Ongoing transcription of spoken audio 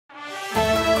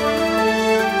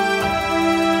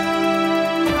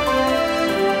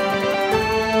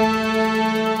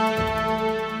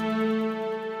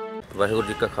वाहिगुरू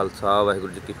जी का खालसा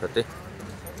वाहिगुरू जी की फतेह।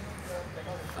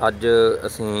 अज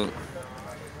असीं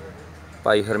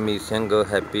भाई हरमीत सिंह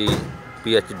हैप्पी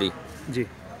PhD जी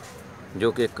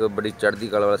जो कि एक बड़ी चढ़ती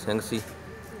कला वाला सिंह सी,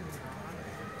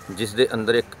 जिस दे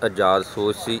अंदर एक आज़ाद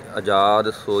सोच सी।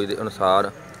 आज़ाद सोच के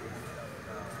अनुसार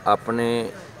अपने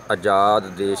आज़ाद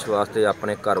देश वास्ते,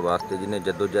 अपने घर वास्ते जिन्हें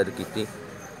जदोजहद की,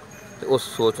 तो उस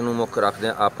सोच नूं मुख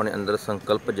रखद्या अपने अंदर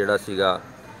संकल्प जिहड़ा सीगा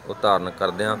वो धारण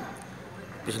करद्या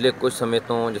पिछले कुछ समय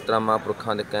तो जिस तरह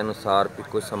महापुरखों के कहने अनुसार भी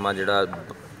कुछ समा जिहड़ा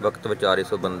वक्त विचारे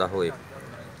सो बंदा होए,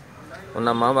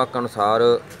 उन्हां महावाकां अनुसार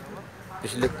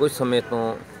पिछले कुछ समय तो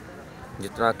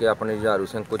जिस तरह कि अपने जुझारू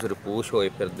सिंह कुछ रपूश होए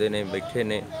फिरदे ने, बैठे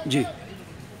ने जी,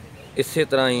 इस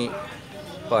तरह ही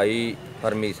भाई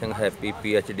हरमीत सिंह हैप्पी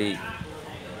PhD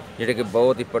जिहड़े कि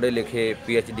बहुत ही पढ़े लिखे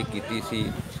PhD की सी,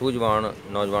 सूझवान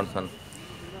नौजवान सन,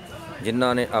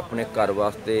 जिन्हां ने अपने घर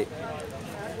वास्ते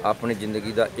अपनी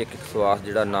जिंदगी का एक सवास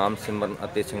जिहड़ा नाम सिमरन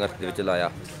अते संघर्ष दे विच लाया।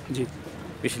 जी,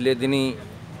 पिछले दिनी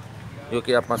जो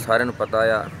कि आपां सारिआं नूं पता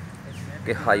आ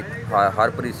कि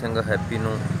हरप्रीत सिंह हैप्पी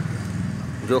नूं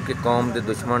जो कि कौम के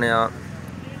दुश्मन आ,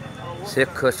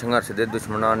 सिख संघर्ष के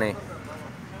दुश्मनों ने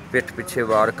पिठ पिछे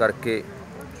वार करके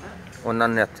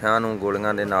उन्होंने निहत्थिआं नूं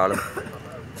गोलियां दे नाल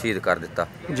शहीद कर दिता।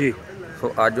 जी,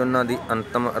 सो अज उन्हां दी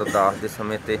अंतिम अरदास के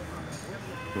समय ते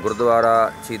गुरुद्वारा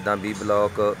शहीदां बी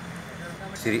ब्लॉक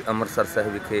श्री ਅੰਮ੍ਰਿਤਸਰ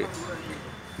साहिब विखे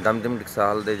दमदम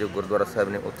टकसाल के जो गुरुद्वारा साहिब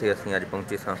ने उत्थे असीं अज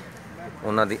पहुँचे सां।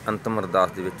 उन्हां दी अंतिम अरदास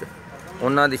दे विच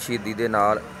उन्हां दी शहीदी दे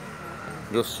नाल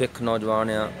जो सिख नौजवान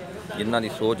आ, जिन्हां दी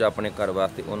सोच अपने घर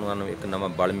वास्ते, उन्हां नूं एक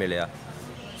नवां बल मिलिया।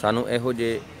 सानूं इहो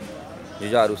ਜਿਹੇ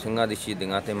जुझारू ਸਿੰਘਾਂ दी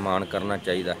शहीदियां ते माण करना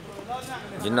चाहिए,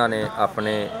 जिन्हां ने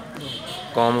अपने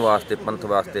कौम वास्ते, पंथ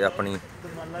वास्ते अपनी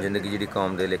जिंदगी जिहड़ी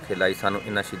कौम दे लेखे लाई। सानूं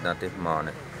इन्हां शहीदां ते माण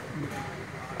है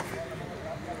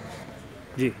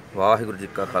जी। वाहिगुरू जी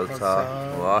का खालसा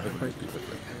वाहिगुरू जी की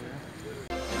फतेह।